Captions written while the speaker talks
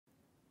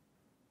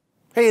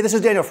Hey, this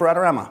is Daniel for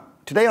Adorama.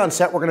 Today on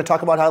set, we're going to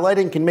talk about how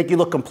lighting can make you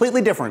look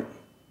completely different.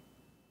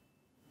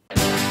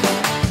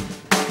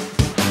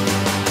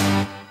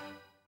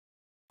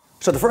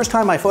 So the first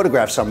time I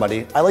photograph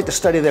somebody, I like to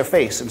study their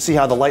face and see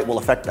how the light will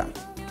affect them.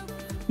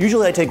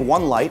 Usually I take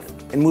one light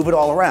and move it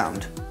all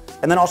around,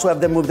 and then also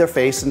have them move their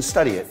face and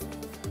study it.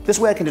 This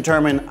way I can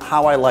determine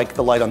how I like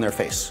the light on their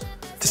face.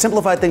 To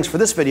simplify things for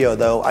this video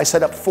though, I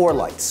set up 4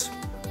 lights.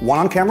 One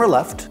on camera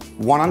left,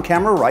 one on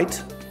camera right,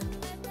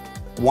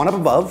 one up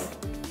above,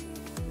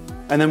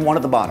 and then one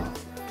at the bottom.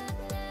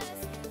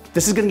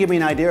 This is going to give me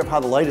an idea of how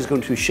the light is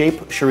going to shape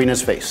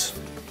Sharina's face.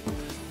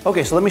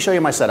 Okay, so let me show you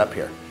my setup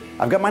here.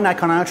 I've got my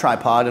Nikon on a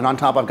tripod, and on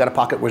top I've got a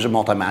PocketWizard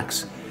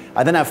Multimax.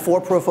 I then have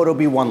 4 Profoto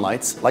B1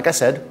 lights, like I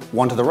said,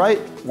 one to the right,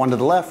 one to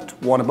the left,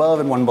 one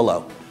above, and one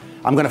below.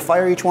 I'm going to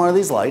fire each one of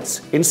these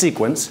lights in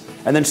sequence,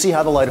 and then see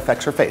how the light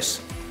affects her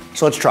face.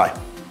 So let's try.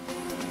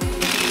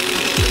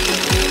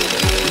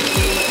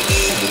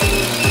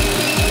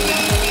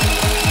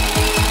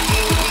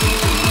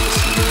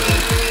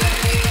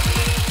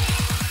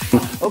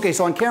 Okay,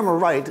 so on camera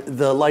right,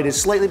 the light is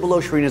slightly below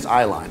Sharina's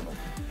eye line.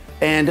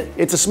 And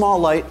it's a small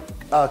light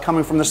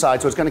coming from the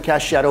side, so it's gonna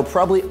cast shadow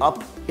probably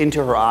up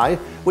into her eye,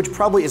 which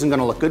probably isn't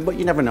gonna look good, but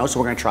you never know,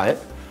 so we're gonna try it.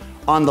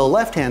 On the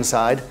left-hand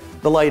side,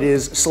 the light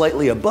is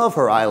slightly above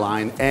her eye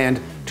line and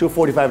to a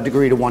 45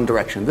 degree to one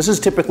direction. This is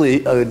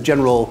typically a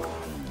general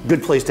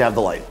good place to have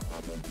the light.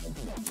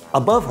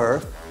 Above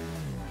her,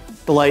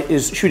 the light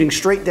is shooting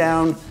straight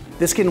down.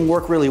 This can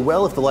work really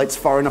well if the light's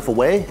far enough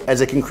away, as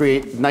it can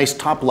create nice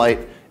top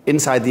light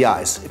inside the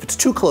eyes. If it's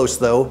too close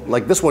though,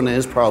 like this one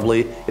is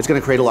probably, it's gonna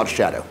create a lot of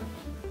shadow.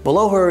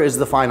 Below her is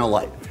the final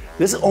light.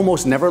 This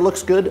almost never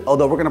looks good,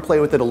 although we're gonna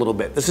play with it a little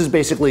bit. This is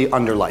basically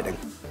underlighting.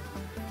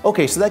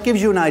 Okay, so that gives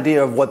you an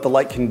idea of what the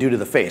light can do to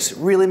the face,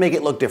 really make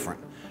it look different.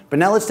 But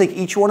now let's take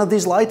each one of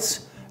these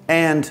lights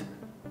and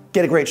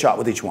get a great shot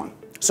with each one.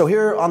 So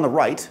here on the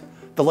right,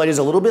 the light is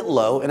a little bit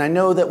low, and I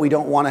know that we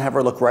don't wanna have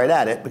her look right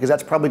at it because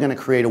that's probably gonna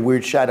create a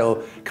weird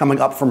shadow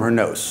coming up from her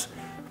nose.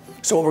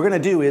 So what we're gonna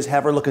do is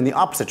have her look in the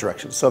opposite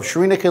direction. So if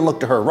Sharina can look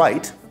to her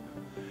right,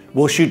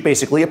 we'll shoot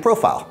basically a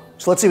profile.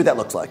 So let's see what that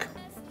looks like.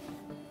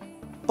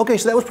 Okay,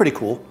 so that was pretty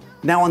cool.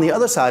 Now on the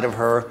other side of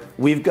her,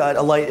 we've got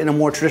a light in a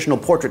more traditional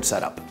portrait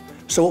setup.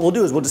 So what we'll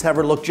do is we'll just have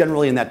her look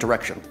generally in that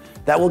direction.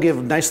 That will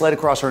give nice light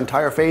across her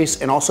entire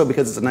face, and also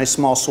because it's a nice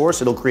small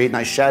source, it'll create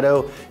nice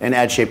shadow and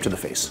add shape to the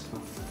face.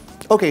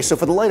 Okay, so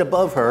for the light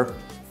above her,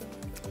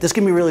 this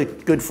can be really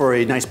good for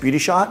a nice beauty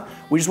shot.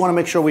 We just wanna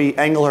make sure we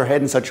angle her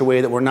head in such a way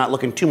that we're not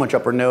looking too much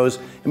up her nose,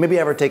 and maybe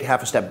have her take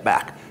half a step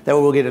back. That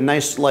way we'll get a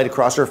nice light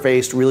across her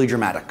face, really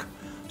dramatic.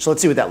 So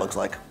let's see what that looks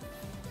like.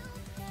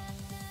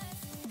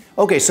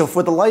 Okay, so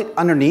for the light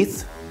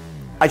underneath,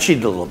 I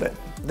cheated a little bit.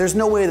 There's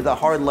no way that the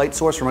hard light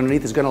source from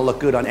underneath is gonna look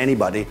good on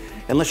anybody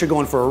unless you're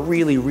going for a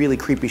really, really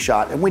creepy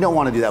shot, and we don't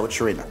wanna do that with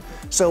Sharina.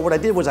 So what I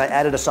did was I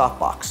added a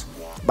softbox.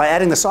 By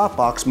adding the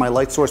softbox, my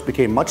light source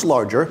became much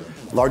larger.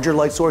 Larger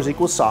light source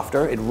equals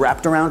softer. It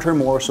wrapped around her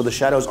more so the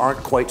shadows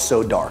aren't quite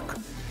so dark.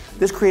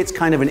 This creates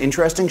kind of an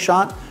interesting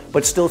shot,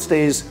 but still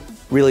stays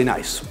really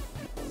nice.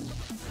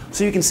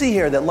 So you can see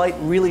here that light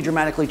really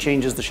dramatically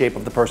changes the shape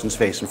of the person's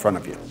face in front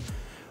of you.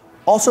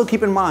 Also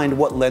keep in mind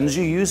what lens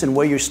you use and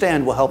where you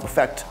stand will help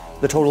affect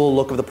the total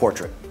look of the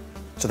portrait.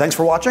 So thanks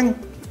for watching.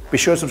 Be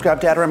sure to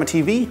subscribe to Adorama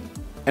TV,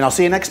 and I'll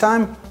see you next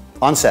time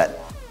on set.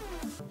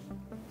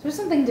 Is there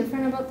something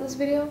different about this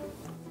video?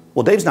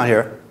 Well, Dave's not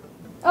here.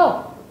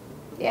 Oh,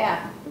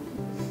 yeah.